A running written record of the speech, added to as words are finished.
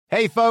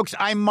Hey, folks,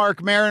 I'm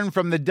Mark Maron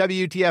from the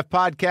WTF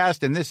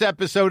Podcast, and this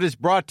episode is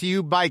brought to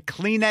you by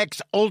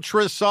Kleenex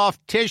Ultra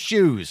Soft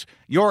Tissues,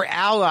 your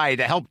ally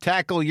to help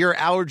tackle your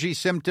allergy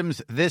symptoms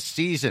this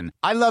season.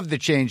 I love the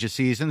change of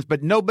seasons,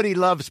 but nobody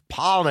loves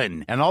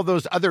pollen and all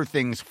those other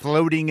things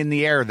floating in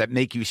the air that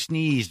make you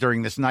sneeze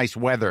during this nice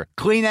weather.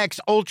 Kleenex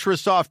Ultra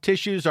Soft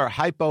Tissues are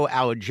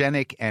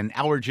hypoallergenic and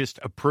allergist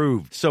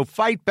approved, so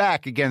fight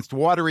back against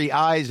watery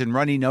eyes and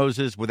runny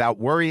noses without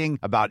worrying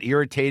about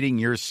irritating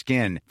your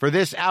skin. For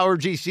this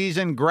allergy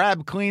season,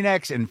 grab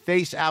Kleenex and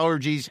face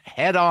allergies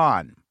head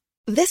on.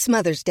 This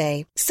Mother's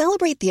Day,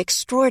 celebrate the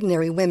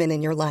extraordinary women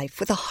in your life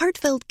with a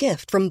heartfelt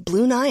gift from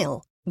Blue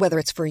Nile. Whether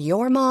it's for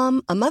your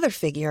mom, a mother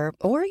figure,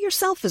 or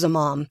yourself as a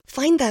mom,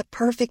 find that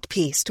perfect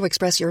piece to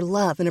express your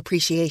love and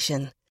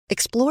appreciation.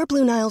 Explore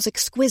Blue Nile's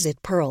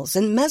exquisite pearls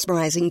and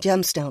mesmerizing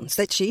gemstones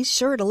that she's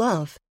sure to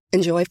love.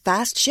 Enjoy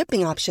fast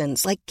shipping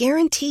options like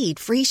guaranteed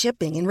free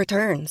shipping and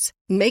returns.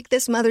 Make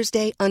this Mother's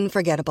Day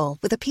unforgettable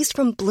with a piece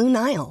from Blue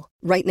Nile.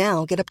 Right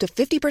now, get up to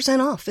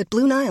 50% off at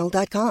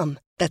BlueNile.com.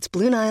 That's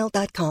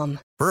BlueNile.com.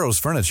 Burrow's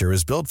furniture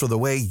is built for the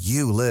way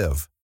you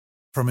live.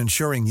 From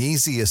ensuring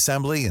easy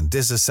assembly and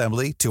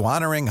disassembly to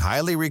honoring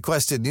highly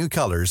requested new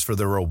colors for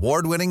their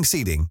award-winning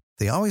seating,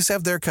 they always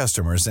have their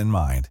customers in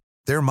mind.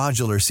 Their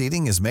modular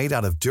seating is made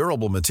out of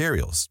durable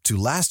materials to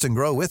last and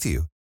grow with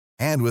you.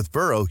 And with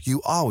Burrow,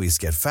 you always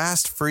get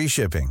fast, free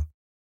shipping.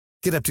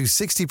 Get up to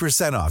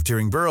 60% off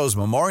during Burrow's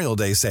Memorial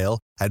Day sale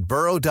at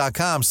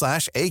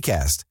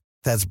burrow.com/ACAST.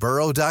 That's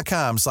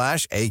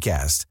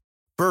burrow.com/ACAST.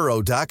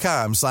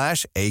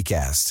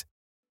 burrow.com/ACAST.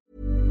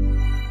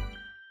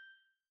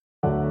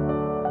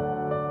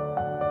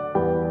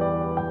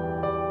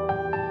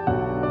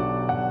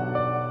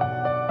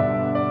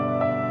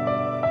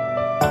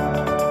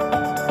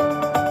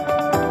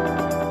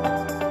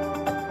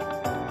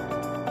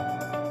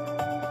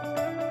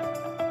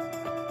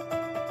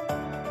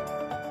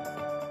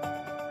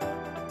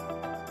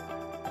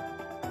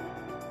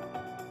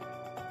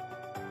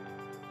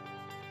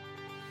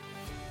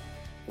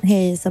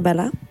 Hej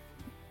Isabella.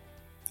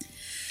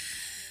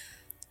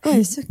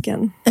 Oj,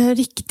 sucken.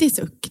 Riktig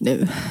suck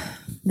nu.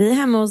 Vi är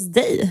hemma hos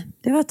dig.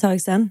 Det var ett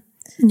tag sedan.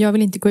 Jag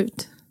vill inte gå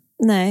ut.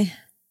 Nej.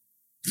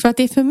 För att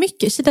det är för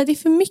mycket. Shit, det är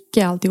för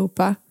mycket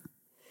alltihopa.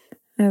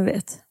 Jag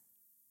vet.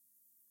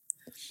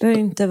 Du har ju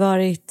inte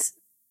varit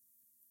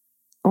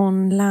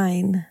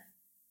online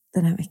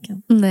den här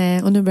veckan.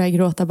 Nej, och nu börjar jag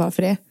gråta bara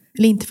för det.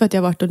 Eller inte för att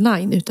jag har varit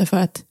online, utan för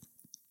att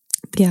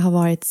det har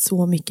varit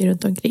så mycket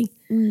runt omkring.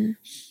 Mm.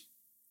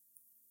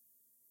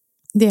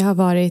 Det har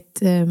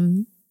varit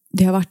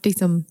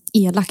liksom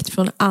elakt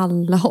från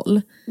alla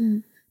håll.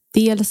 Mm.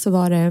 Dels så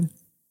var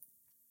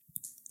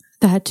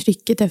det här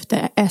trycket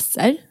efter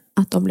SR,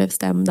 att de blev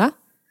stämda.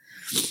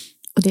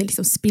 Och det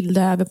liksom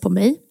spillde över på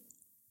mig.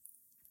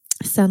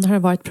 Sen har det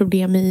varit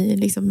problem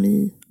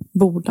i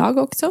bolag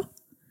också.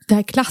 Det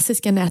här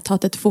klassiska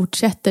näthatet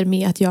fortsätter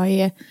med att jag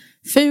är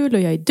ful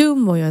och jag är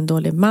dum och jag är en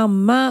dålig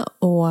mamma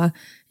och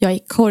jag är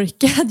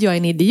korkad, jag är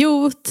en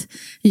idiot,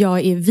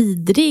 jag är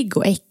vidrig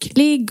och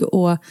äcklig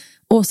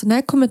och sådana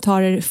här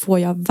kommentarer får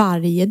jag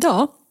varje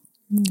dag.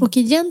 Och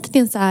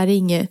egentligen så är det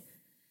inget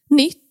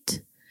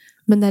nytt,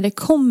 men när det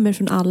kommer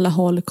från alla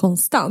håll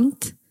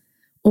konstant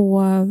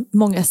och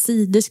många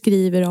sidor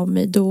skriver om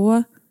mig,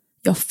 då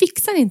jag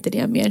fixar inte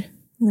det mer.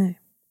 Nej.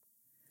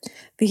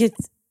 Vilket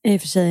jag i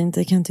och för sig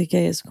inte kan tycka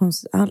är så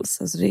konstigt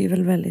alls. Alltså det är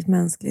väl väldigt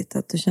mänskligt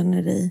att du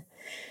känner dig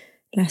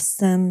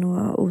ledsen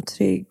och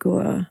otrygg.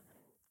 Och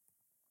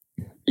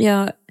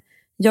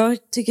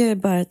jag tycker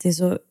bara att det är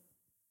så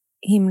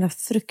himla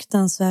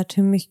fruktansvärt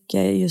hur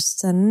mycket just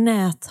så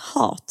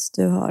näthat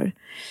du har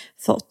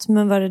fått.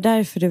 Men var det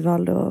därför du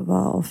valde att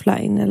vara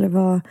offline?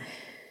 Eller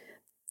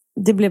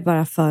det blev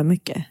bara för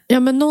mycket? Ja,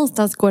 men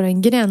någonstans går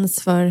en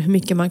gräns för hur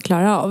mycket man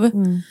klarar av.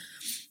 Mm.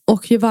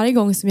 Och varje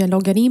gång som jag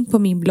loggade in på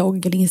min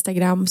blogg eller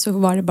Instagram så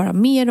var det bara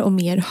mer och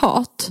mer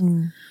hat.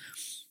 Mm.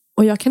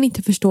 Och jag kan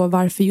inte förstå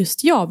varför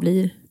just jag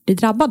blir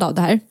drabbad av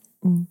det här.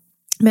 Mm.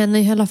 Men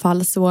i alla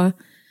fall så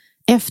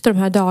efter de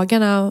här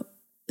dagarna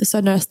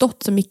så när det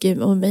stått så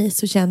mycket om mig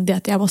så kände jag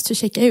att jag måste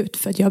checka ut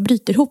för att jag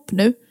bryter ihop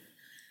nu.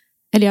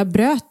 Eller jag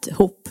bröt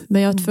ihop,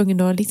 men jag var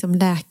tvungen att liksom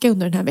läka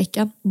under den här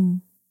veckan.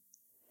 Mm.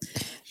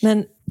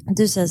 Men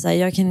du säger så här,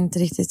 jag kan inte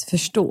riktigt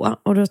förstå.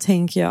 Och då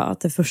tänker jag att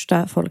det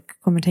första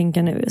folk kommer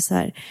tänka nu är så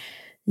här,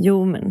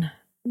 jo men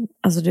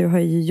alltså du har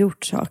ju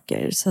gjort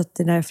saker så att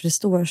det är därför det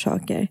står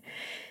saker.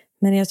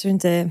 Men jag tror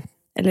inte,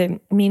 eller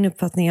min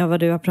uppfattning av vad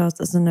du har pratat,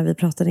 alltså när vi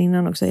pratade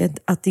innan också, är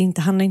att det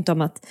inte handlar inte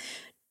om att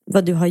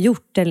vad du har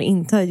gjort eller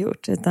inte har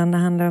gjort, utan det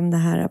handlar om det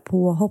här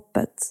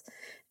påhoppet.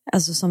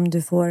 Alltså som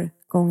du får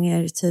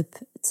gånger typ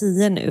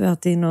 10 nu,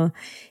 att det är något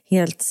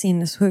helt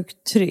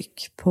sinnessjukt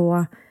tryck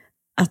på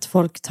att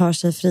folk tar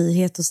sig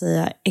frihet och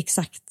säga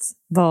exakt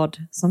vad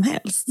som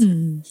helst.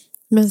 Mm.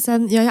 Men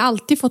sen, jag har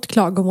alltid fått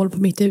klagomål på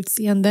mitt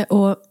utseende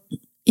och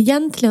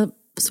egentligen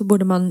så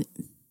borde man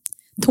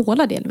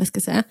tåla det, eller vad ska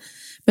jag säga.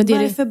 Men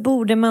varför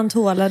borde man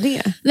tåla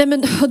det? Nej,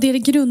 men det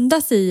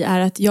grundas i är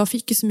att jag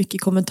fick ju så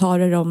mycket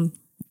kommentarer om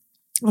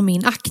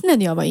min akne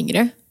när jag var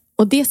yngre.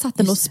 Och det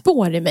satte nog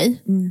spår i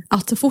mig.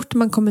 Att så fort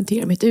man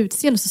kommenterar mitt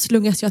utseende så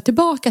slungas jag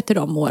tillbaka till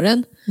de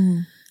åren.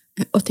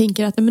 Och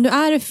tänker att men nu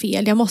är det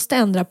fel, jag måste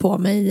ändra på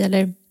mig.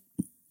 Eller...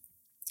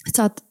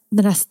 Så att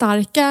den här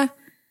starka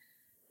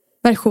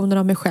versionen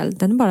av mig själv,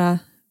 den bara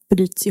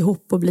bryts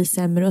ihop och blir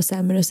sämre och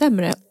sämre och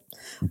sämre.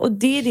 Och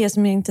det är det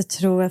som jag inte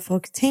tror att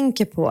folk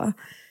tänker på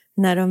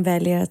när de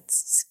väljer att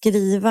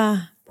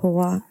skriva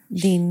på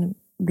din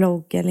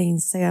blogg eller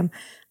Instagram.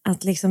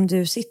 Att liksom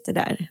du sitter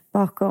där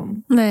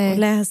bakom och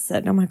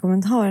läser de här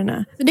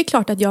kommentarerna. Det är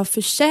klart att jag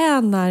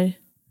förtjänar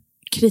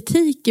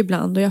kritik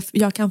ibland och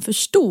jag kan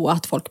förstå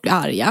att folk blir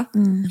arga.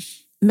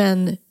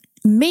 Men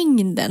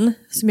mängden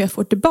som jag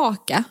får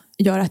tillbaka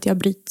gör att jag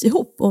bryts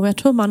ihop. Och jag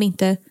tror man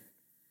inte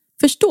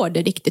förstår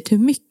det riktigt hur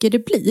mycket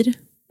det blir.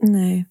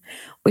 Nej,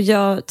 och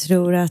jag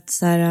tror att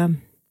så här,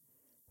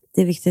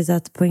 det är viktigt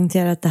att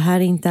poängtera att det här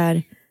inte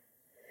är...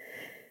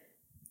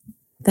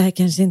 Det här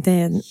kanske inte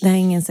är, det här är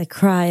ingen så här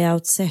cry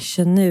out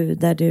session nu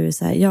där du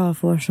så här, jag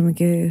får så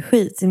mycket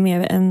skit. Det är mer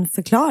en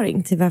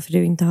förklaring till varför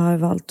du inte har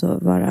valt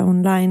att vara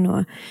online.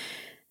 Och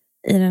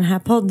i den här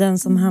podden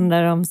som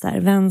handlar om så här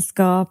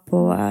vänskap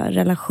och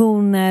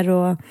relationer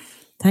och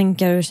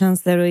tankar och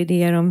känslor och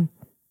idéer om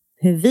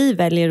hur vi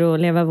väljer att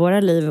leva våra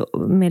liv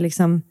med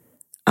liksom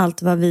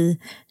allt vad vi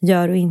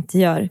gör och inte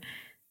gör,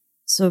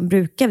 så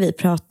brukar vi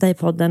prata i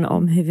podden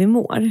om hur vi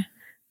mår.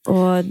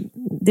 Och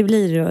det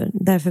blir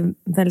därför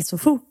väldigt så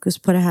fokus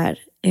på det här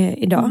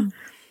idag.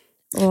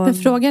 Och, men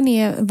frågan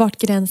är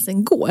vart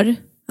gränsen går.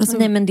 Alltså...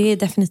 Nej, men det är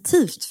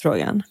definitivt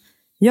frågan.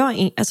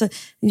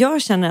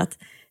 Jag känner att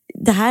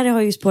det här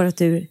har ju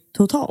spårat ur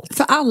totalt.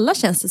 För alla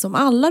känns det som.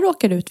 Alla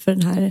råkar ut för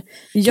den här.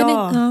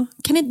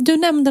 Du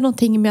nämnde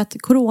någonting med att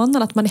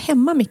coronan, att man är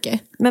hemma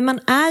mycket. Men man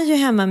är ju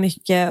hemma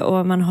mycket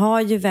och man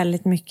har ju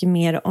väldigt mycket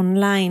mer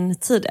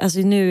online-tid. Alltså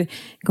nu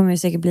kommer jag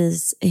säkert bli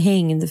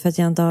hängd för att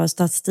jag inte har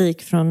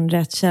statistik från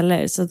rätt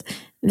källor. Så att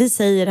vi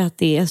säger att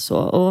det är så.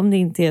 Och om det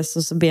inte är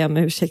så ber jag om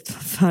ursäkt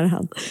på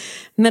förhand.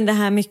 Men det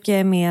här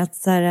mycket med att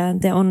så här,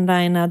 det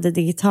online, det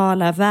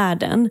digitala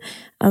världen.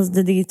 Alltså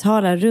det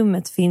digitala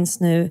rummet finns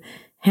nu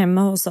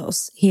hemma hos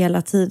oss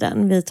hela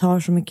tiden. Vi tar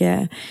så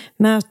mycket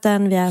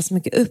möten, vi är så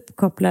mycket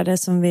uppkopplade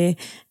som vi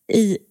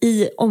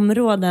i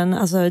områden,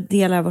 alltså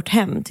delar av vårt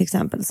hem till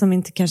exempel, som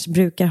inte kanske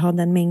brukar ha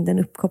den mängden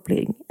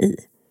uppkoppling i.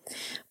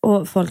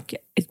 Och folk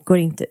går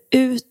inte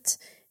ut,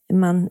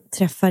 man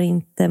träffar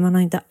inte, man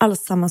har inte alls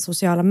samma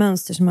sociala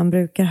mönster som man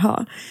brukar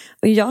ha.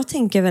 Och jag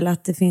tänker väl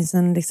att det finns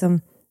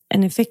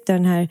en effekt av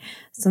den här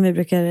som vi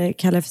brukar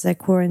kalla för så här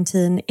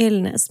quarantine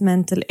illness,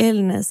 mental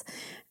illness.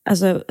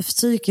 Alltså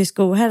psykisk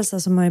ohälsa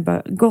som har ju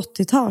bara gått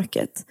i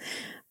taket.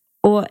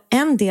 Och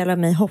en del av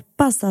mig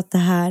hoppas att det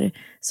här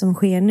som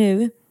sker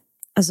nu,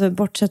 alltså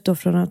bortsett då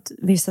från att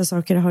vissa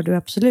saker har du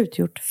absolut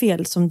gjort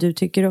fel som du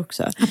tycker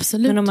också.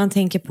 Absolut. Men om man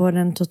tänker på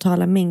den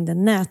totala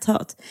mängden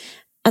näthat,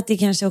 att det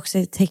kanske också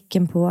är ett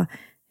tecken på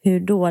hur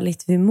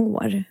dåligt vi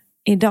mår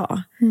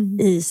idag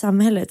i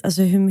samhället.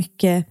 Alltså hur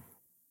mycket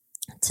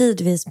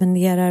tid vi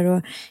spenderar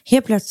och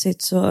helt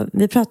plötsligt så,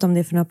 vi pratade om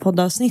det för några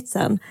poddavsnitt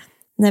sen,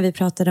 när vi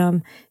pratade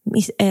om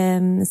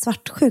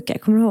svartsjuka,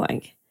 kommer du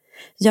ihåg?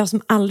 Jag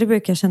som aldrig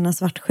brukar känna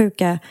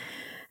svartsjuka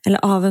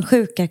eller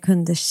avundsjuka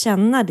kunde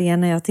känna det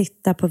när jag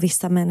tittar på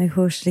vissa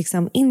människors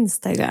liksom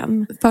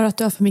Instagram. För att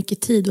du har för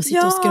mycket tid att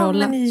sitta och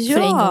scrolla för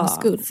en gångs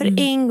skull. För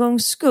en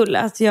gångs skull.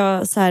 Att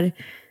jag så här,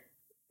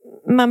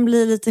 man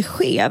blir lite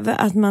skev.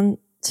 Att man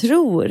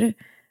tror,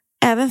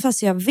 även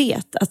fast jag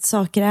vet att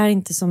saker är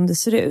inte som det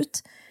ser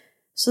ut,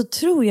 så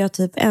tror jag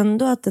typ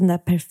ändå att den där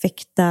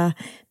perfekta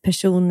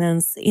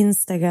personens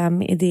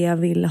Instagram är det jag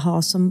vill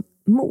ha som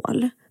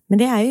mål. Men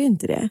det är ju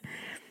inte det.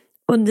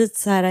 Och det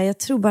så här, jag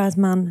tror bara att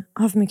man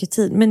har för mycket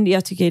tid. Men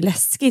jag tycker det är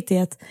läskigt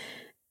är att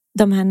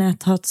de här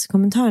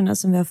näthatskommentarerna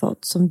som vi har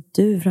fått, som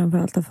du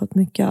framförallt har fått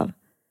mycket av,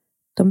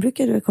 de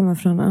brukade komma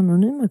från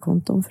anonyma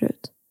konton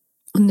förut.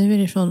 Och nu är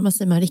det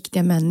från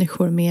riktiga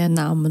människor med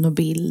namn och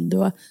bild.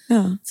 Och,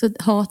 ja. Så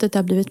hatet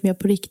har blivit mer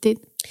på riktigt.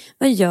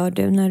 Vad gör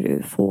du när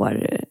du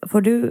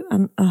får du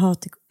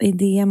hat i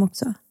DM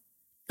också?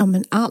 Ja,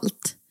 men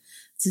allt.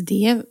 Så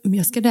om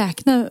jag ska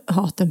räkna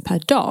haten per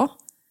dag.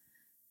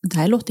 Det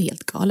här låter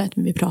helt galet,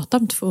 men vi pratar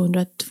om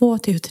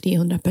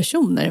 200-300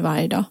 personer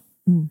varje dag.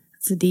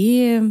 Så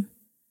det är...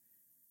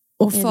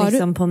 Och det är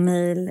liksom på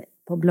mail,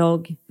 på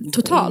blogg.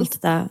 Totalt,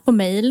 Insta. på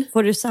mail.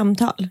 Får du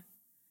samtal?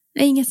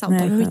 Nej, inga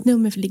samtal, men mitt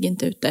nummer ligger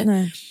inte ute.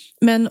 Nej.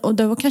 Men och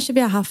då kanske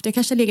jag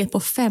kanske har legat på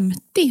 50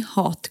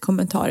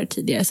 hatkommentarer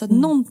tidigare. Så att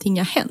någonting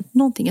har hänt,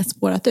 någonting har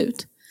spårat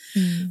ut.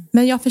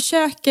 Men jag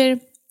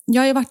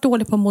har ju varit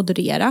dålig på att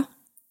moderera.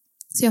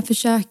 Så jag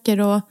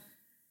försöker att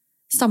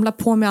samla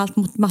på mig allt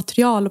mot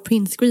material och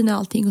printscreen och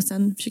allting. Och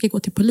sen försöker gå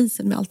till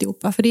polisen med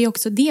alltihopa. För det är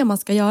också det man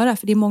ska göra.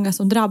 För det är många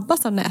som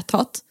drabbas av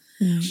näthat.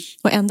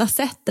 Och enda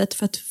sättet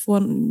för att få,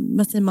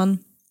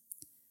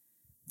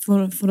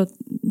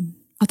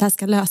 att det här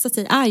ska lösa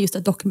sig är just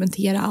att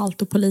dokumentera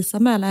allt och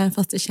polisanmäla. Även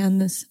fast det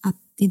känns att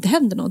det inte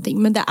händer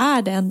någonting. Men det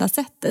är det enda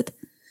sättet.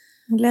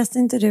 Läste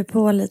inte du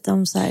på lite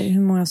om så här,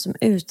 hur många som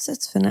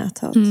utsätts för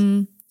näthat?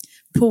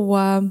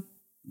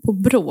 på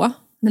BRÅ,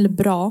 eller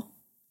BRA,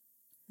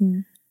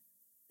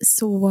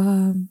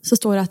 så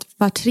står det att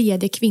var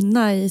tredje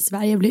kvinna i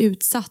Sverige blir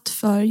utsatt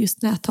för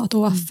just näthat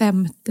och var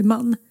femte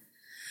man.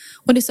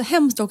 Och det är så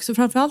hemskt också,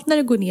 framförallt när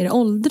det går ner i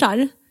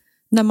åldrar,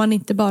 när man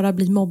inte bara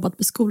blir mobbad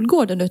på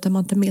skolgården utan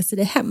man tar med sig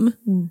det hem.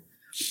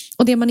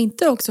 Och det man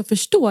inte också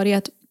förstår är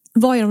att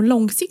vad är de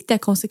långsiktiga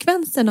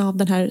konsekvenserna av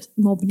den här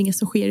mobbningen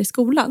som sker i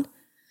skolan?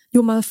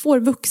 Jo, man får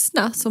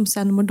vuxna som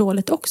sen mår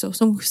dåligt också,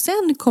 som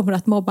sen kommer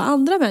att mobba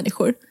andra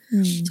människor.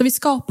 Så vi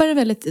skapar en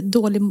väldigt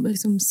dålig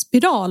liksom,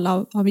 spiral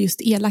av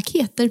just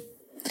elakheter.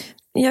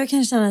 Jag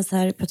kan känna så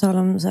här, på tal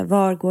om så här,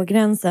 var går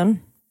gränsen?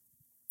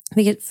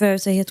 Vilket för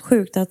sig är helt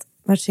sjukt att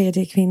var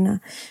tredje kvinna.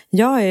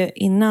 Jag har ju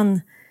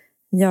innan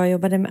jag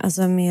jobbade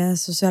med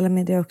sociala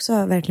medier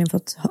också verkligen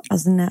fått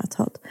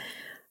näthat.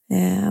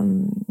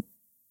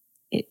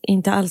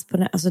 Inte alls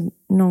på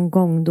någon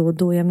gång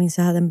då. Jag minns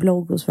jag hade en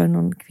blogg hos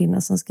någon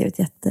kvinna som skrev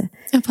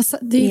ett fast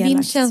det är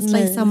din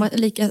känsla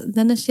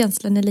den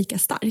känslan är lika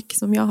stark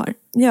som jag har.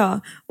 Ja,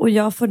 och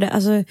jag får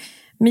det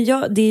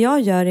det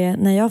jag gör är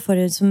när jag får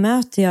det så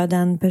möter jag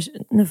den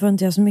nu får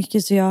inte jag så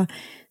mycket så jag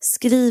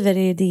skriver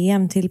i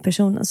DM till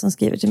personen som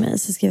skriver till mig,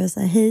 så skriver jag så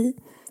här: hej,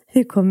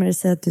 hur kommer det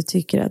sig att du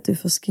tycker att du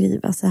får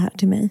skriva så här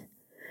till mig?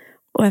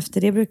 Och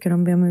efter det brukar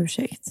de be om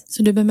ursäkt.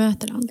 Så du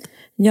bemöter allt?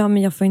 Ja,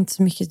 men jag får inte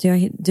så mycket.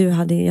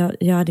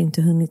 Jag hade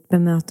inte hunnit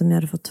bemöta om jag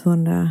hade fått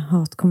 200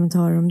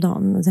 hatkommentarer om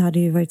dagen. Det hade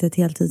ju varit ett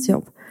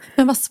heltidsjobb.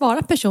 Men vad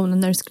svarar personen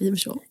när du skriver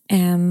så?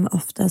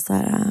 Ofta så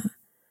här: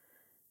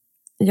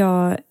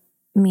 jag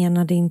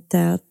menade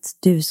inte att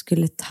du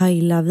skulle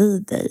tajla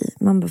vid dig.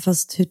 Man bara,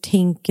 fast hur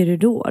tänker du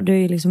då? Det är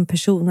ju liksom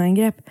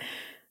personangrepp.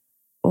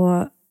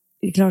 Och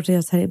det är klart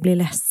att jag blir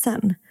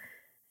ledsen.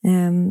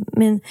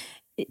 Men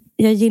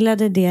jag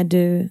gillade det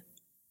du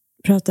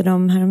pratade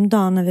om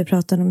häromdagen när vi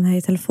pratade om det här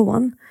i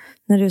telefon.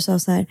 När du sa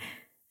så här: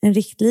 en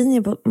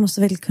riktlinje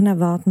måste väl kunna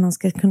vara att man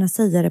ska kunna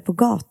säga det på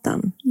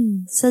gatan.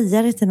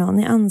 Säga det till någon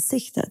i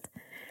ansiktet.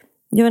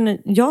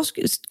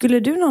 Skulle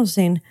du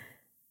någonsin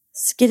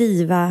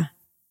skriva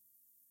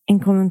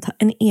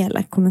en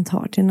elak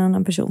kommentar till en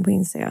annan person på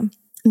Instagram?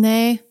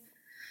 Nej.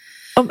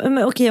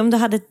 Om du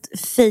hade ett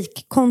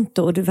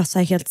fake-konto och du var så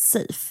här helt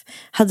safe,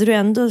 hade du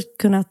ändå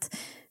kunnat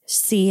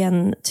se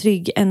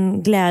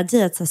en glädje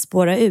i att så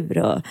spåra ur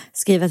och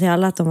skriva till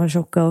alla att de var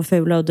tjocka och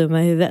fula och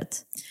dumma i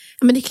huvudet?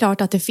 Men det är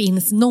klart att det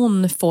finns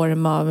någon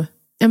form av,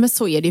 men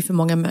så är det ju för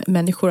många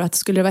människor, att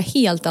skulle det vara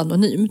helt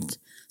anonymt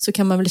så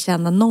kan man väl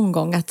känna någon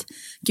gång att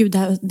gud,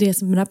 det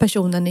som den här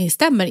personen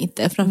stämmer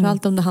inte,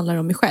 framförallt om det handlar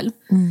om mig själv.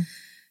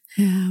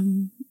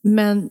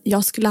 Men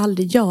jag skulle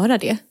aldrig göra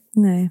det.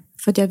 Nej.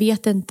 För att jag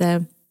vet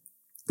inte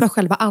vad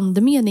själva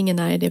andemeningen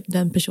är i det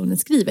den personen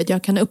skriver.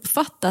 Jag kan ha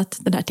uppfattat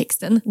den här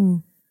texten.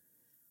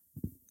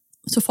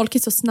 Så folk är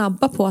så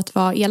snabba på att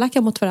vara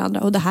elaka mot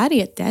varandra. Och det här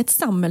är ett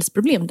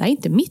samhällsproblem. Det är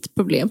inte mitt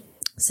problem.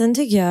 Sen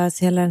tycker jag att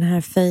hela den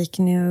här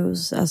fake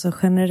news, alltså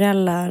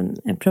generella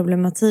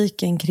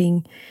problematiken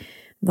kring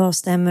vad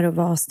stämmer och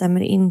vad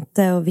stämmer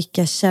inte, och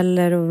vilka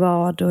källor och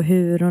vad och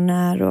hur och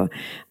när, och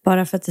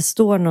bara för att det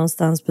står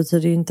någonstans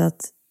betyder ju inte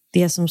att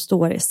det som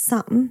står är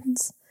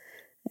sant.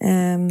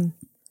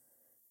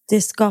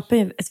 Det skapar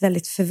ju ett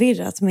väldigt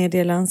förvirrat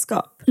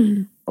medielandskap.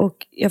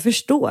 Och jag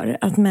förstår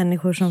att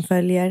människor som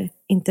följer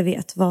inte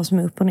vet vad som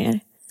är upp och ner.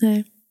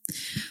 Nej.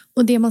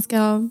 Och det man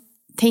ska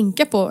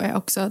tänka på är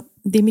också att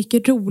det är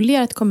mycket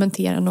roligare att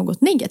kommentera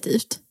något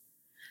negativt.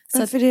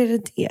 Varför är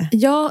det det?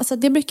 Ja, så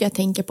det brukar jag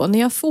tänka på. När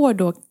jag får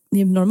då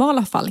i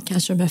normala fall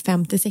kanske de här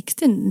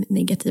 50-60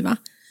 negativa,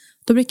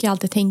 då brukar jag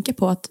alltid tänka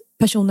på att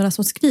personerna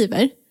som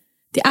skriver,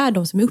 det är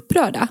de som är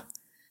upprörda.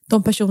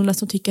 De personerna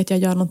som tycker att jag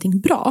gör någonting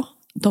bra,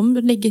 de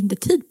lägger inte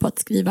tid på att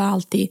skriva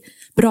alltid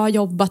bra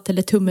jobbat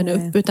eller tummen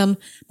upp, utan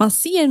man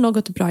ser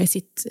något bra i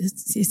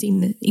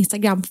sin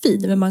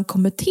Instagram-feed, men man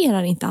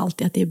kommenterar inte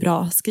alltid att det är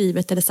bra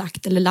skrivet eller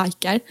sagt eller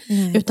likar,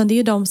 utan det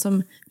är de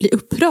som blir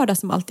upprörda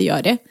som alltid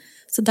gör det.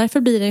 Så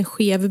därför blir det en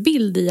skev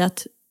bild i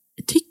att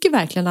tycker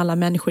verkligen alla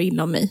människor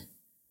illa om mig?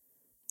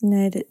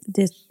 Nej,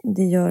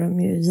 det gör de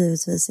ju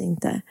givetvis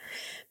inte.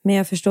 Men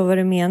jag förstår vad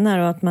du menar,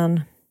 och att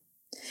man...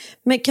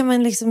 Men kan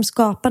man liksom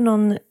skapa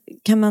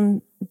kan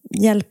man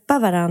hjälpa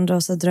varandra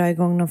och så dra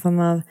igång någon form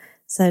av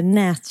så här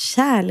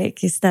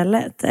nätkärlek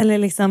istället? Eller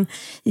liksom,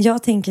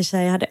 jag tänker så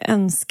här, jag hade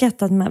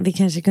önskat att vi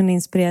kanske kunde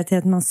inspirera till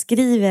att man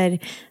skriver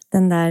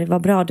den där,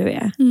 vad bra du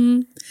är.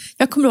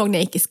 Jag kommer ihåg när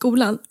jag gick i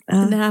skolan,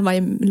 när jag var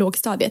i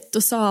lågstadiet,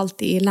 då sa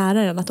alltid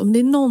läraren att om det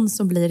är någon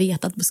som blir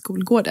retad på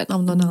skolgården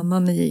av någon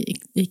annan i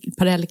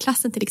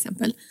parallellklassen till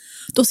exempel,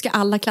 då ska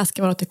alla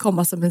klasskamrater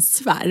komma som en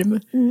svärm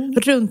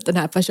runt den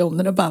här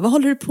personen och bara, vad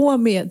håller du på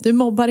med? Du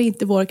mobbar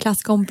inte vår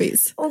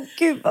klasskompis. Åh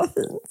gud, vad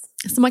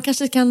fint. Så man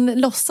kanske kan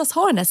låtsas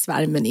ha den här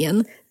svärmen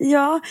igen.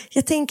 Ja,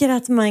 jag tänker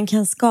att man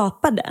kan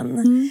skapa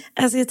den.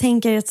 Alltså jag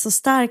tänker att så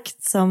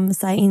starkt som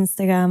så här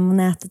Instagram och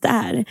nätet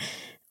är,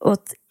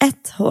 åt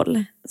ett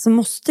håll så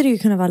måste det ju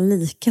kunna vara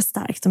lika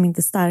starkt, om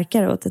inte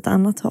starkare, åt ett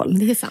annat håll.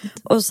 Det är sant.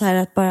 Och så här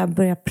att bara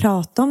börja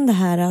prata om det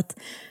här, att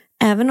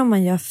även om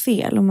man gör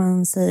fel, om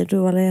man säger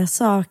dåliga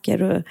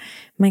saker och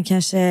man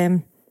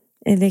kanske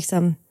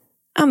liksom,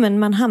 ja, men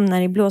man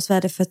hamnar i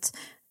blåsväder för att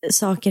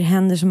saker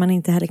händer som man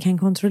inte heller kan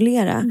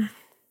kontrollera.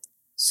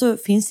 Så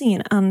finns det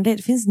ingen anledning,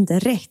 det finns inte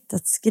rätt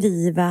att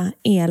skriva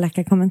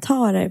elaka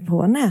kommentarer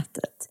på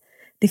nätet.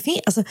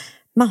 Alltså,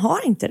 man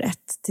har inte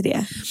rätt till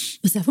det.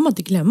 Men sen får man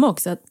inte glömma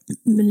också att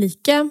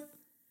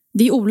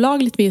det är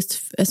olagligt med just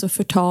alltså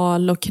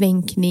förtal och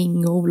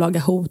kränkning och olaga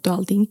hot och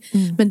allting.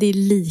 Men det är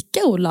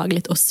lika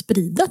olagligt att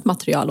sprida ett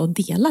material och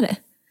dela det.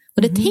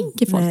 Och det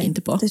tänker folk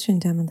inte på. Det tror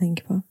inte jag man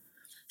tänker på.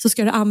 Så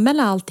ska du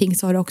anmäla allting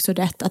så har du också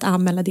rätt att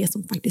anmäla det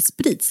som faktiskt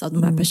sprids av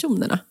de här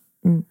personerna.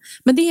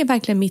 Men det är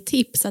verkligen mitt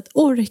tips, att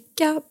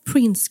orka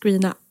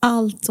printscreena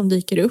allt som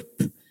dyker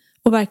upp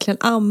och verkligen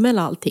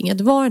anmäla allting.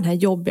 Att vara den här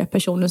jobbiga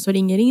personen som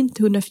ringer in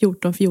till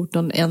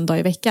 114 en dag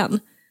i veckan.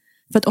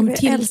 För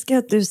att jag älskar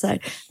att du så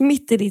här,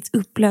 mitt i ditt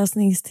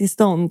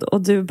upplösningstillstånd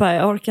och du bara,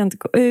 jag orkar inte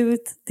gå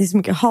ut, det är så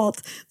mycket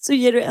hat, så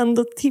ger du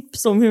ändå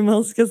tips om hur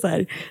man ska så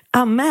här,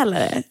 anmäla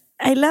det.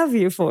 I love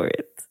you for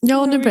it.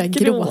 Ja, nu börjar jag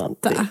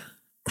gråta.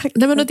 Tack.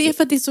 Nej, men det är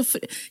för att det är så,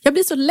 jag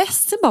blir så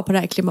ledsen bara på det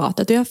här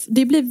klimatet.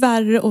 Det blir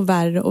värre och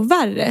värre och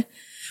värre.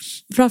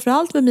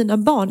 Framförallt med mina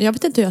barn. Jag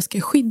vet inte hur jag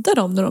ska skydda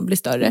dem när de blir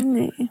större.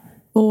 Nej.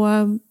 Och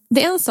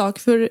det är en sak,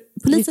 för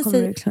polisen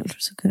säger... Det kommer du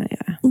så kunna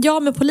göra. Ja,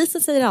 men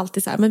polisen säger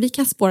alltid så här, men vi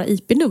kan spåra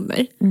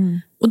IP-nummer.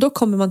 Och då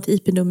kommer man till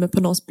IP-nummer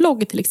på någons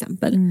blogg till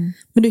exempel.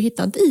 Men du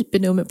hittar inte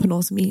IP-nummer på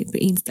någon som är på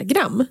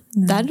Instagram.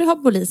 Där har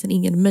polisen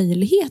ingen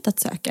möjlighet att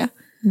söka.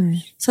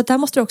 Så att där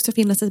måste det också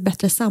finnas ett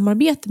bättre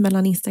samarbete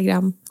mellan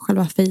Instagram,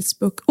 själva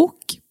Facebook och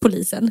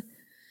polisen.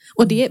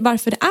 Och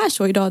varför det är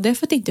så idag, det är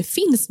för att det inte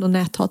finns någon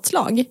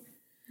näthatslag.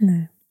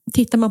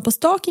 Tittar man på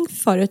stalking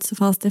förut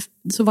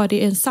så var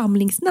det en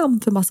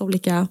samlingsnamn för massa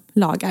olika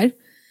lagar.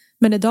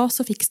 Men idag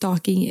så fick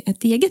stalking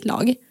ett eget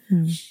lag.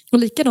 Och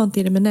likadant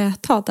är det med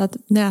näthat, att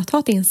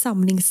näthat är en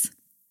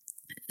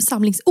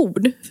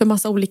samlingsord för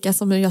massa olika,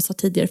 som jag sa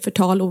tidigare,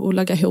 förtal,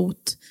 olaga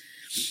hot,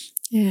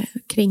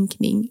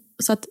 kränkning.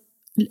 Så att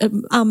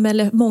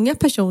anmäler många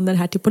personer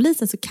här till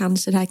polisen så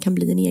kanske det här kan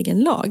bli en egen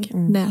lag,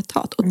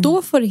 näthat. Och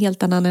då får det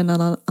helt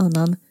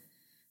annan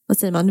vad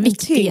säger man,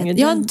 viktighet.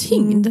 Ja, en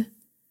tyngd.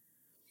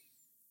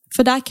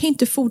 För där kan ju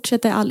inte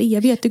fortsätta i all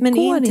evighet. Men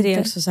är inte det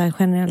också så här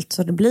generellt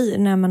så det blir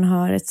när man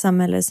har ett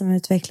samhälle som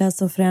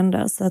utvecklas och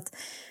förändras, att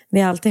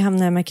vi alltid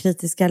hamnar med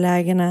kritiska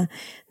lägena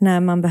när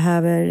man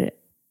behöver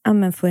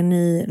få en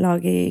ny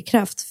lag i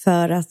kraft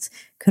för att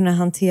kunna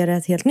hantera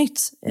ett helt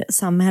nytt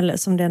samhälle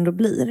som det ändå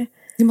blir.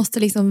 Det måste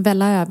liksom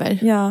välla över.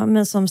 Ja,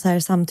 men som så här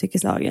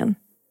samtyckeslagen.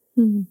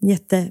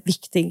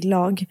 Jätteviktig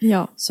lag.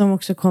 Ja. Som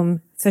också kom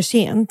för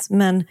sent.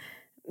 Men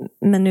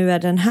nu är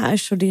den här,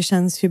 så det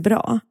känns ju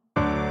bra.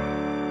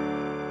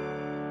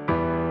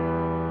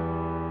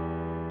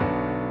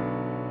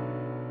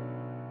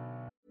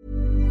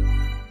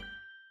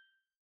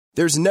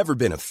 There's never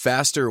been a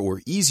faster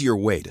or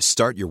easier way to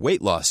start your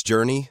weight loss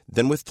journey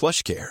than with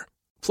PlushCare.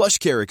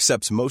 PlushCare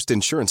accepts most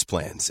insurance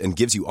plans and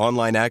gives you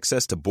online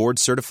access to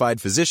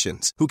board-certified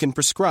physicians who can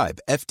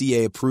prescribe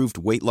FDA-approved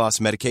weight loss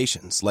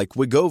medications like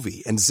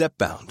Wegovy and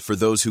Zepbound for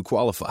those who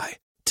qualify.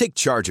 Take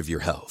charge of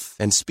your health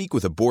and speak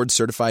with a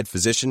board-certified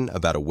physician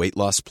about a weight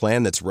loss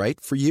plan that's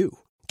right for you.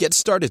 Get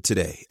started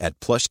today at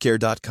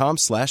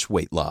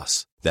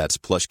plushcare.com/weightloss. That's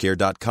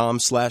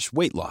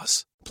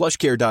plushcare.com/weightloss.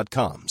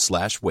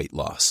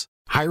 plushcare.com/weightloss.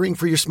 Hiring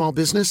for your small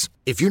business?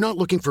 If you're not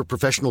looking for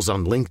professionals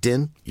on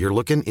LinkedIn, you're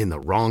looking in the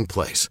wrong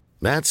place.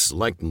 That's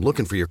like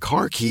looking for your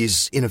car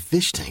keys in a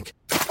fish tank.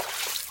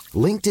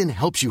 LinkedIn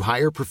helps you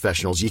hire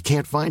professionals you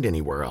can't find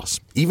anywhere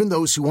else, even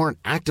those who aren't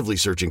actively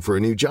searching for a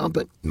new job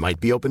but might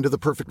be open to the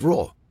perfect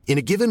role. In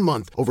a given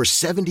month, over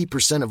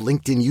 70% of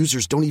LinkedIn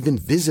users don't even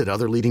visit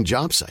other leading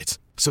job sites.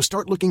 So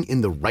start looking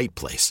in the right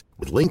place.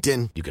 With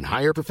LinkedIn, you can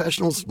hire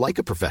professionals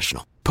like a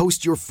professional.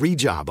 Post your free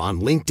job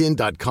on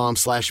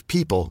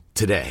linkedin.com/people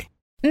today.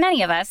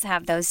 Many of us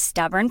have those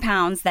stubborn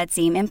pounds that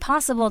seem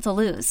impossible to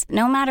lose,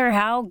 no matter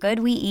how good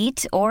we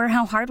eat or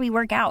how hard we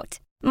work out.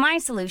 My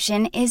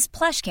solution is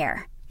PlushCare.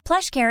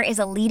 PlushCare is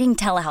a leading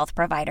telehealth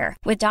provider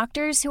with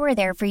doctors who are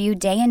there for you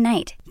day and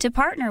night to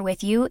partner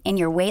with you in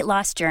your weight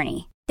loss journey.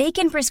 They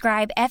can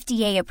prescribe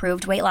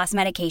FDA-approved weight loss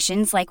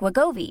medications like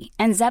Wegovy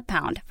and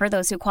Zepbound for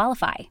those who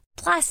qualify.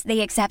 Plus,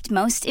 they accept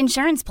most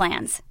insurance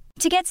plans.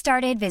 To get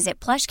started,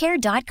 visit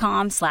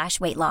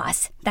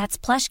plushcare.com/weightloss.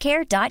 That's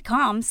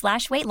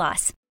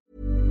plushcare.com/weightloss.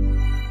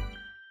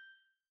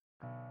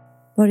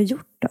 Vad har du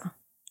gjort då?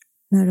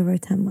 När du har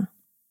varit hemma?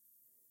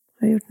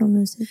 Har du gjort något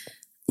mysigt?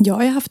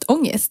 Ja, jag har haft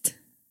ångest.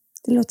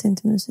 Det låter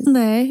inte mysigt.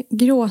 Nej,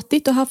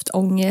 gråtit och haft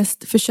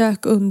ångest.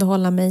 Försök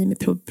underhålla mig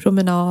med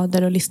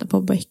promenader och lyssna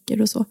på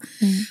böcker och så.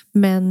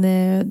 Men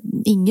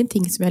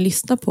ingenting som jag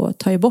lyssnar på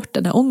tar ju bort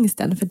den här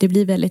ångesten. För det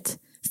blir väldigt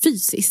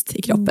fysiskt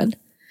i kroppen.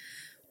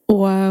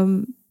 Och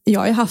jag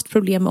har ju haft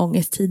problem med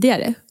ångest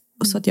tidigare.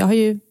 Och så att jag har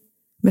ju, om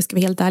jag ska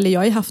vara helt ärlig, jag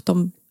har ju haft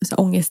de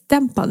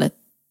ångestdämpande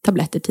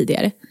tabletter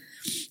tidigare.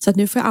 Så att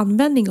nu får jag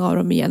användning av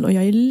dem igen. Och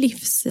jag är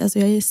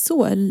jag är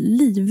så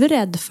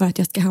livrädd för att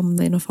jag ska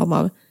hamna i någon form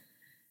av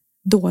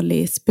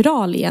dålig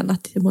spiral igen.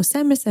 Att jag mår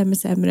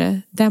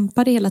sämre.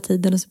 Dämpar det hela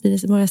tiden och så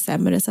blir det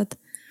sämre. Så att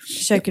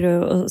Försöker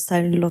du att så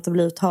här, låta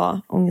bli att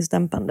ta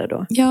ångestdämpande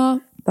då? Ja.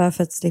 Bara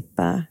för att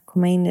slippa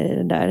komma in i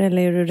det där?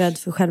 Eller är du rädd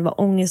för själva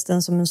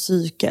ångesten som en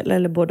cykel?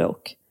 Eller både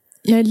och?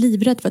 Jag är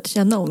livrädd för att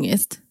känna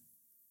ångest.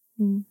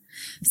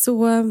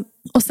 Så,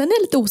 och sen är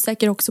jag lite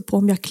osäker också på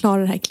om jag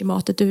klarar det här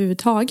klimatet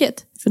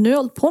överhuvudtaget. För nu har jag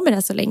hållit på med det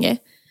här så länge.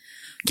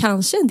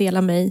 Kanske en del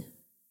av mig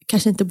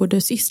kanske inte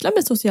borde syssla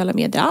med sociala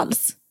medier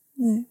alls.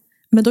 Nej.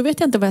 Men då vet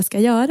jag inte vad jag ska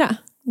göra.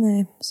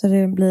 Nej, så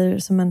det blir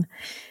som en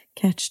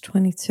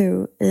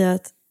catch-22 i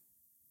att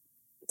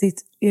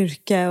ditt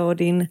yrke och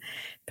din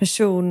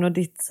person och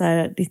ditt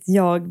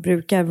jag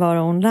brukar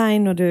vara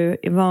online och du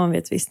är van vid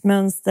ett visst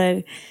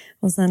mönster.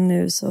 Och sen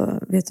nu så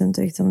vet du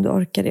inte riktigt om du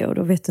orkar det och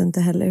då vet du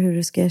inte heller hur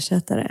du ska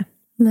ersätta det.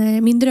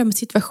 Nej, min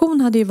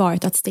drömsituation hade ju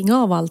varit att stänga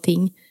av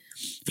allting,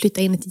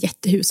 flytta in i ett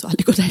jättehus och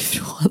aldrig gå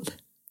därifrån.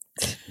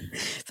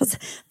 Fast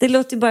det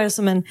låter ju bara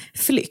som en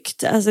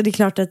flykt. Alltså det är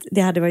klart att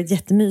det hade varit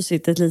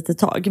jättemysigt ett litet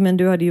tag. Men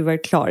du hade ju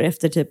varit klar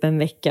efter typ en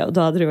vecka. Och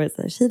då hade du varit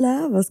så här,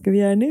 Sheila, vad ska vi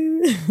göra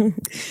nu?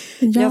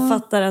 Ja. Jag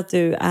fattar att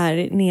du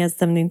är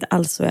nedstämd, inte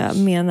alls så jag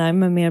menar.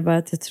 Men mer bara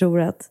att jag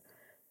tror att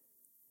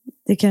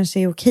det kanske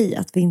är okej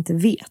att vi inte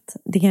vet.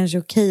 Det kanske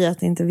är okej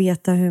att inte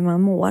veta hur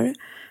man mår.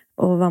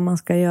 Och vad man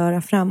ska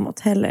göra framåt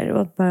heller.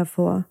 Och att bara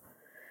få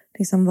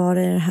liksom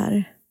vara i det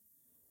här.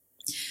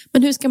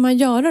 Men hur ska man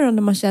göra då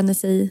när man känner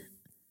sig...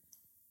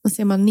 Och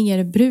ser man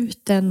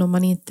nerbruten och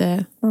man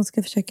inte... Man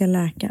ska försöka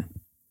läka.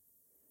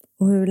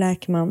 Och hur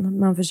läker man?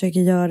 Man försöker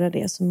göra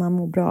det som man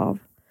mår bra av.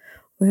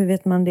 Och hur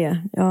vet man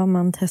det? Ja,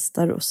 man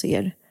testar och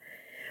ser.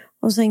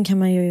 Och sen kan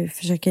man ju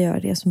försöka göra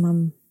det som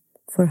man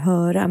får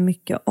höra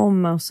mycket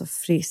om. Alltså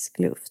frisk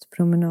luft,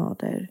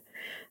 promenader,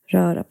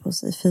 röra på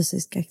sig,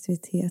 fysisk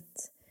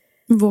aktivitet.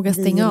 Våga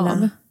stänga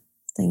av.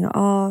 Stänga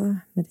av,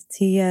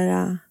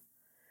 meditera.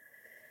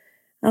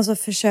 Alltså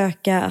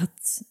försöka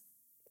att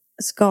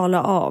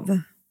skala av.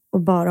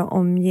 Och bara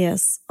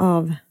omges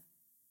av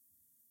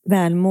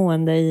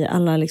välmående i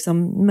alla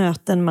liksom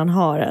möten man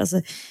har.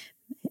 Alltså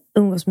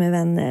umgås med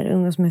vänner,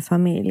 umgås med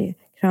familj,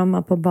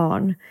 krama på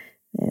barn,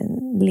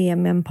 le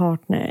med en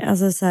partner.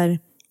 Alltså så här,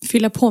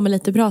 fylla på med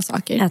lite bra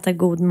saker. Äta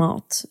god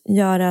mat.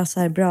 Göra så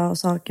här bra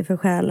saker för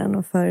själen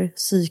och för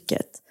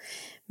psyket.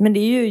 Men det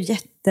är ju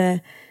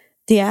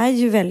det är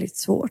ju väldigt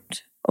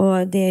svårt.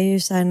 Och det är ju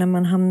så här när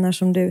man hamnar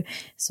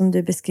som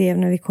du beskrev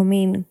när vi kom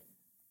in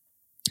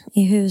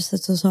i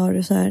huset, så sa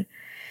du så här,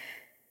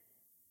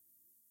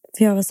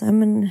 för jag var så här,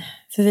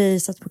 för vi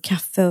satt på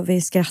kaffe och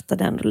vi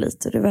skrattade ändå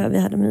lite, vi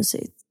hade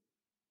mysigt.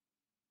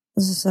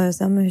 Och så sa jag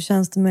så här, men hur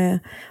känns det med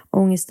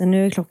ångesten?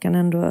 Nu är klockan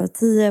ändå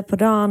 10 på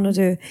dagen och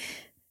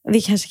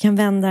vi kanske kan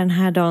vända den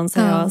här dagen, så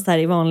jag så här,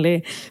 i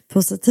vanlig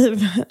positiv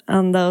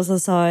anda. Och så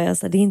sa jag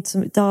så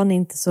här,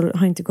 dagen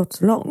har inte gått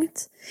så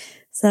långt,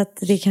 så att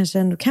det kanske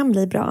ändå kan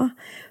bli bra.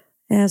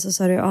 Så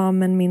sa du, ja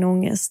men min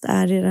ångest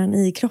är redan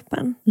i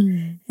kroppen.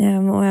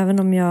 Och även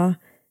om jag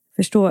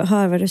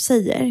hör vad du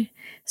säger,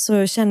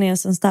 så känner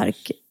jag en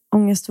stark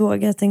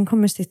ångestvåg att den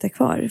kommer sitta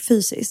kvar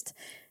fysiskt.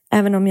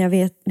 Även om jag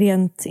vet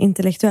rent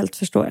intellektuellt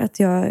förstår att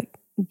jag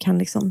kan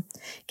liksom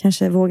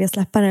kanske våga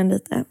släppa den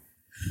lite.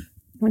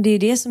 Och det är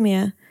det som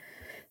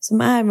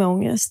är med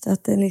ångest,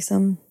 att det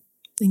liksom...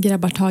 Den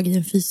grabbar tag i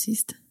en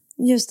fysiskt.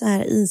 Just det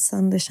här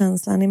isande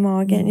känslan i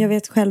magen. Jag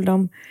vet själv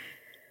de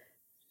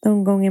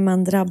gånger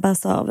man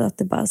drabbas av att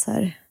det bara så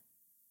här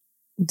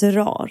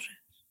drar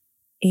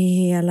i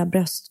hela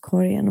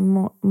bröstkorgen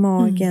och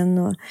magen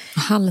och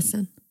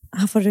halsen.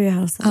 Får du i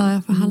halsen? Ja,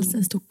 jag får halsen,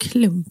 en stor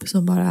klump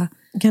som bara...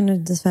 Kan du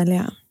inte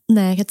svälja?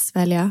 Nej, jag kan inte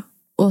svälja.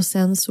 Och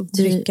sen så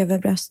tryck över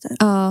bröstet.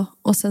 Ja,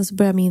 och sen så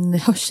börjar min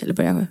hörsel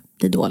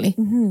bli dålig.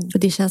 För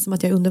det känns som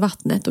att jag är under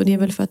vattnet. Och det är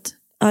väl för att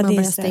man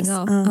börjar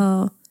stänga av.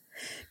 Ja.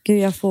 Gud,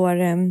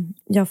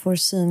 jag får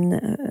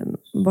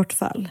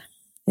synbortfall.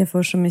 Jag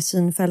får som i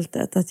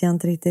synfältet att jag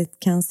inte riktigt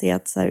kan se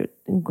att så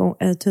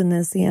här,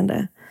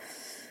 tunnelseende.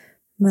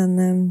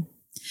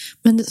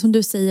 Men som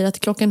du säger att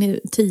klockan är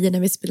 10 när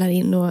vi spelar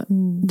in och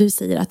du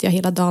säger att jag har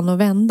hela dagen att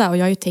vända. Och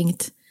jag har ju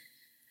tänkt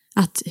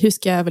att hur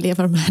ska jag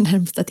överleva de här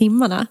närmsta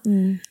timmarna?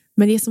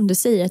 Men det är som du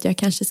säger att jag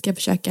kanske ska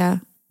försöka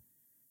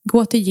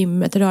gå till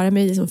gymmet, röra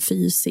mig liksom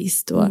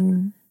fysiskt. Och,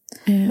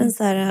 Men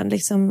så här,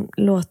 liksom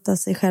låta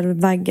sig själv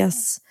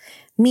vaggas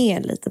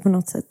med lite på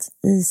något sätt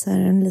i så här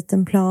en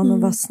liten plan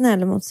och vara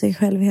snäll mot sig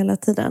själv hela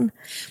tiden.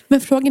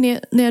 Men frågan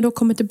är, när jag då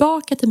kommer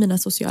tillbaka till mina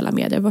sociala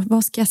medier,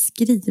 vad ska jag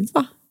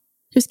skriva?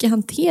 Hur ska jag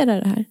hantera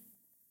det här?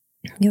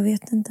 Jag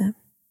vet inte.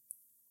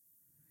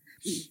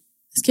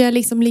 Ska jag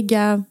liksom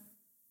ligga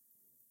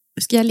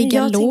lågt? Jag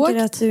tänker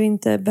att du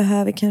inte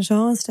behöver kanske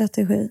ha en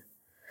strategi.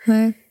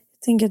 Nej.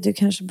 Jag tänker att du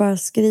kanske bara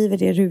skriver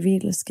det du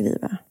vill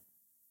skriva.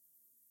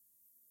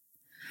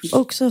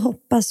 Och så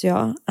hoppas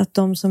jag att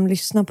de som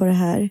lyssnar på det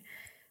här,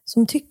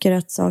 som tycker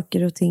att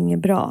saker och ting är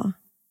bra,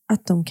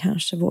 att de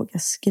kanske vågar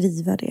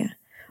skriva det.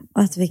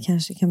 Och att vi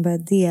kanske kan börja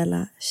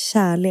dela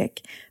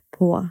kärlek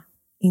på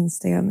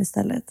Instagram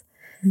istället.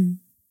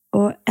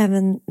 Och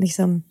även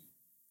liksom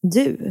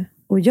du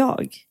och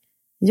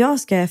jag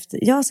ska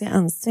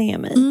anstränga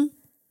mig.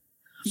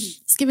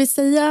 Ska vi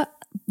säga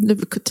Det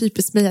är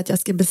typiskt mig att jag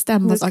ska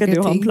bestämma Nu ska saker du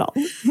och ha en ting. plan.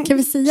 Kan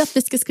vi säga att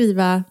vi ska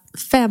skriva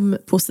 5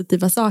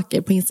 positiva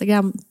saker på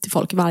Instagram till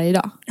folk varje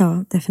dag?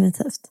 Ja,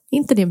 definitivt.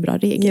 Inte det en bra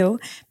regel? Jo,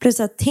 plus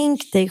att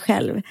tänk dig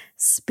själv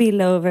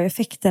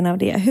spillover-effekten av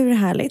det. Hur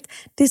härligt.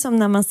 Det är som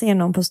när man ser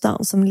någon på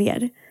stan som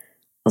ler.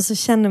 Och så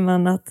känner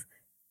man att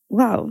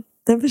wow,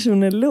 den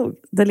personen log.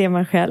 Då ler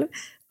man själv.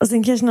 Och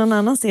sen kanske någon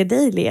annan ser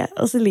dig le.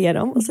 Och så ler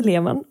de. Och så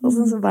ler man. Och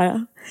sen så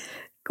bara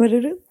går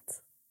det runt.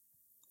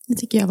 Det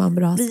tycker jag var en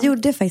bra Vi sak.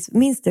 gjorde faktiskt,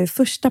 minns du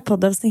första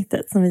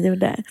poddavsnittet som vi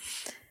gjorde?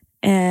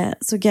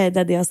 Så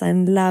guidade jag så här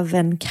en love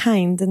and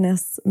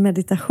kindness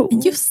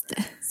meditation. Just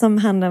det. Som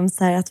handlar om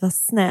så här att vara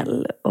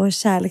snäll och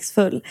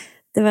kärleksfull.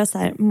 Det var så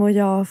här, må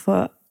jag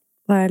få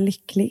vara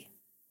lycklig?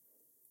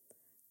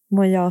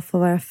 Må jag få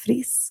vara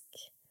frisk?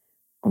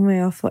 Och må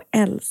jag få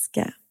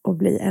älska och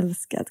bli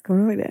älskad?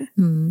 Kommer du ihåg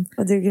det? Mm.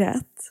 Och du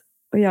grät.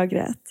 Och jag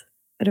grät.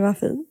 Och det var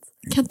fint.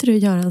 Kan inte du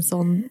göra en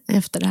sån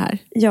efter det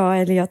här? Ja,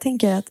 eller jag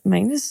tänker att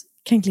Magnus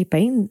kan klippa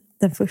in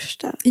den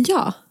första.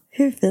 Ja.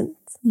 Hur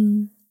fint?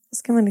 Mm. Då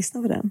ska man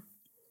lyssna på den.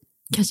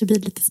 Kanske bli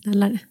lite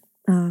snällare.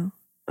 Ja,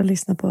 och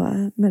lyssna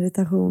på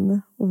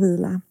meditation och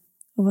vila.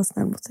 Och vara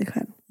snäll mot sig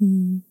själv.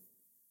 Mm.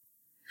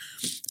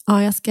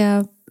 Ja, jag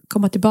ska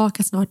komma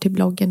tillbaka snart till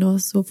bloggen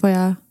och så får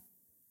jag...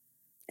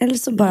 Eller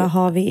så bara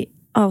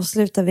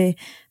avslutar vi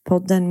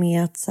podden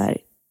med att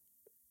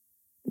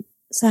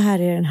så här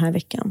är den här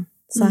veckan.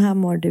 Så här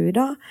mår du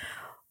idag.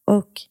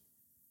 Och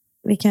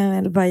vi kan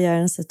väl bara göra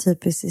en så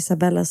typisk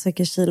Isabella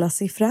söker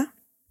Kila-siffra.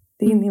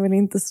 Det är väl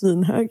inte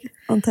svinhög,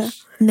 antar jag.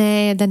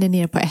 Nej, den är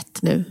nere på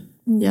 1 nu.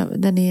 Ja,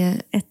 den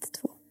är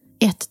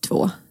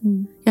 1-2.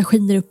 Jag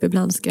skiner upp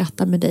ibland och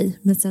skrattar med dig.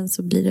 Men sen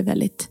så blir det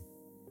väldigt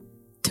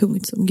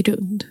tungt som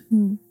grund.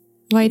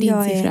 Vad är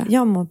din siffra?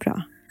 Jag mår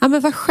bra. Ja,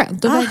 men vad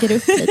skönt. Då väger det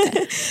upp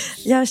lite.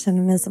 Jag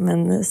känner mig som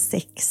en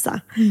 6.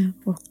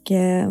 Och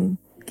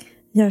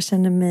jag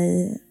känner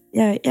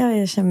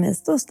mig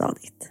stå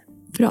stadigt.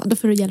 Bra, då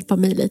får du hjälpa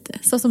mig lite.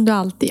 Så som du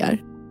alltid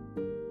gör.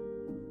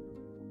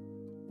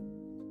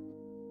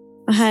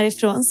 Och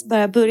härifrån så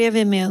börjar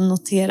vi med att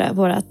notera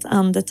vårat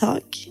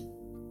andetag.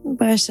 Och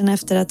bara känna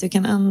efter att du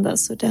kan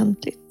andas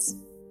ordentligt.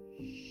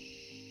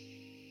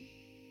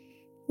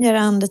 Gör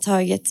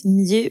andetaget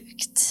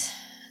mjukt.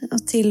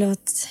 Och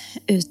tillåt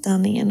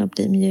utandningen att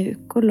bli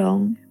mjuk och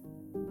lång.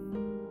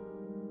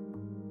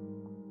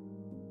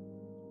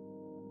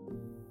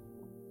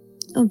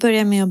 Och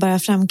börja med att bara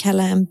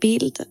framkalla en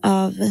bild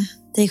av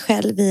dig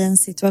själv i en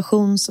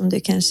situation som du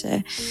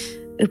kanske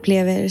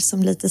upplever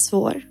som lite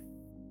svår.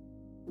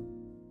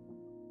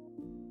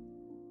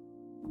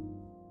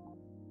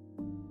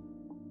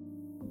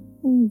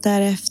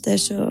 Därefter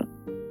så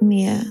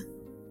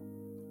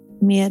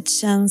med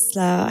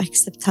känsla,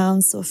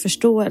 acceptans och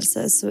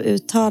förståelse så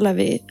uttalar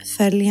vi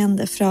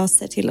följande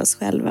fraser till oss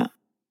själva.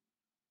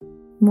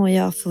 Må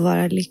jag få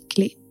vara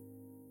lycklig.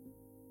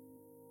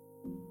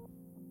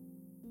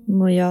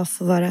 Må jag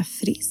få vara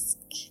frisk.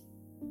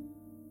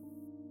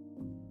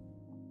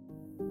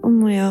 Och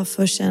må jag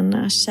få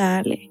känna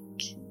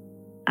kärlek.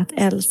 Att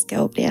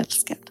älska och bli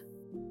älskad.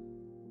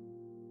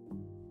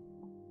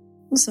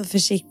 Och så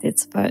försiktigt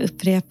så bara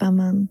upprepar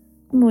man.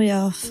 Må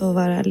jag få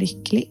vara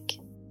lycklig.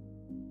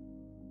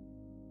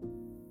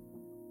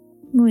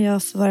 Må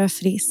jag få vara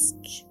frisk.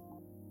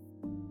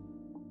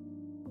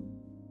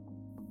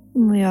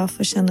 Må jag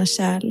få känna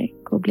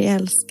kärlek och bli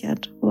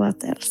älskad och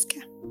att älska.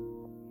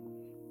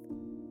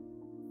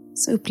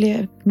 Så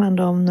upplever man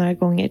dem några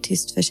gånger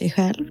tyst för sig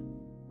själv.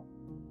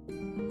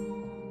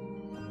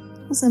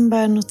 Och sen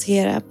bara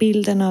notera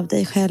bilden av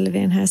dig själv i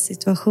den här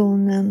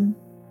situationen.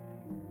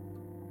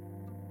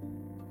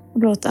 Och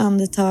låt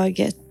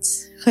andetaget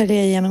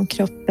skölja igenom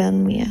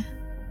kroppen med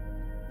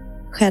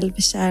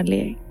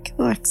självkärlek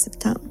och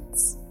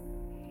acceptans.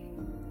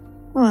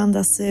 Och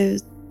andas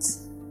ut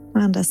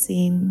och andas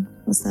in.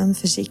 Och sen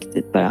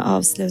försiktigt bara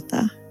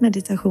avsluta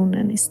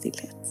meditationen i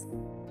stillhet.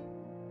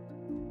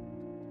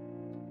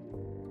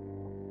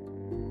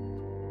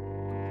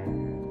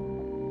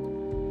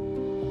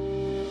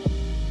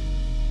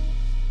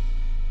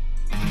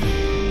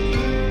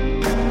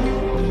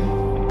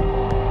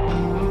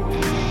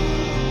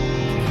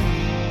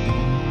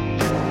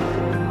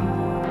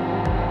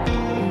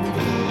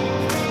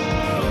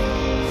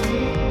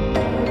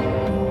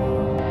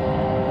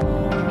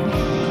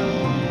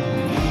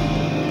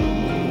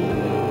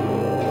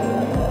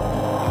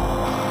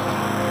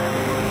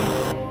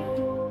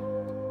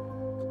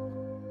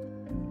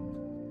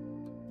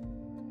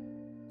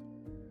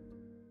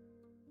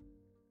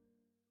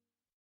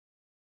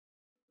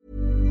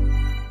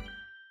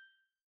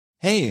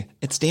 Hey,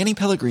 it's Danny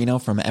Pellegrino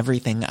from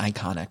Everything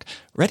Iconic.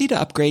 Ready to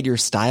upgrade your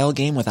style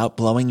game without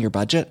blowing your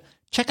budget?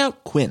 Check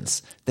out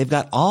Quince. They've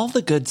got all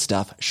the good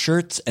stuff,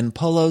 shirts and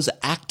polos,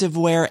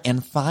 activewear,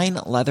 and fine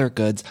leather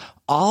goods,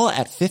 all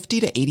at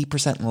 50 to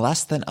 80%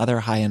 less than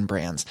other high-end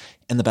brands.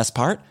 And the best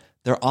part?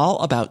 They're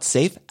all about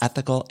safe,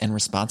 ethical, and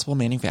responsible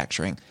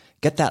manufacturing.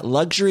 Get that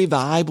luxury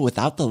vibe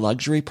without the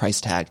luxury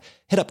price tag.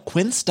 Hit up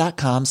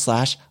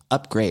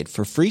quince.com/upgrade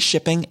for free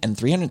shipping and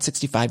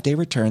 365-day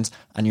returns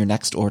on your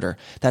next order.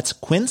 That's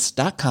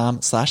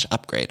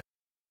quince.com/upgrade.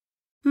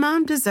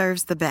 Mom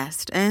deserves the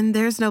best, and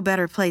there's no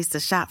better place to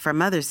shop for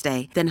Mother's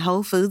Day than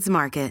Whole Foods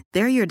Market.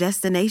 They're your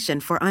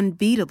destination for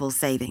unbeatable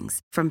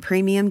savings, from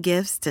premium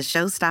gifts to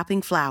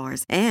show-stopping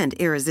flowers and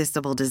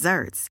irresistible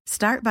desserts.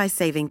 Start by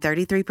saving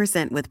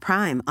 33% with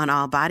Prime on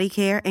all body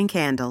care and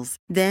candles.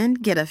 Then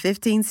get a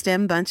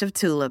 15-stem bunch of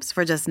tulips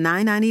for just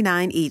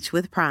 $9.99 each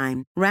with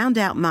Prime. Round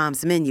out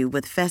Mom's menu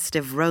with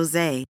festive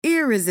rosé,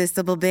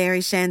 irresistible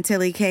berry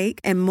chantilly cake,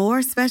 and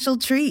more special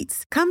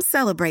treats. Come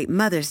celebrate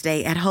Mother's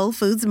Day at Whole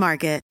Foods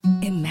Market.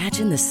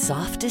 Imagine the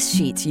softest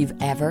sheets you've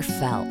ever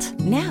felt.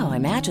 Now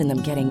imagine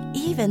them getting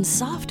even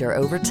softer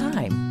over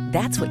time.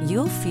 That's what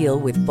you'll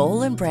feel with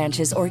Boll &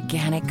 Branch's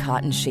organic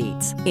cotton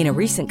sheets. In a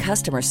recent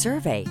customer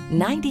survey,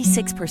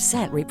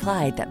 96%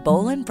 replied that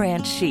Boll &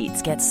 Branch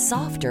sheets get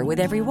softer with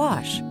every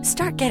wash.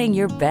 Start getting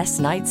your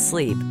best night's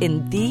sleep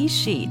in these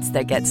sheets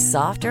that get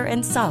softer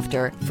and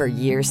softer for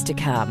years to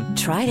come.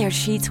 Try their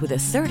sheets with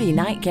a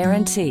 30-night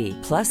guarantee.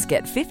 Plus,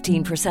 get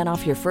 15%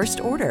 off your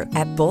first order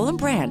at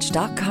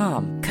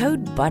bollandbranch.com.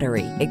 Code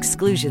BUTTERY.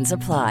 Exclusions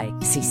apply.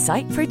 See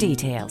site for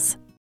details.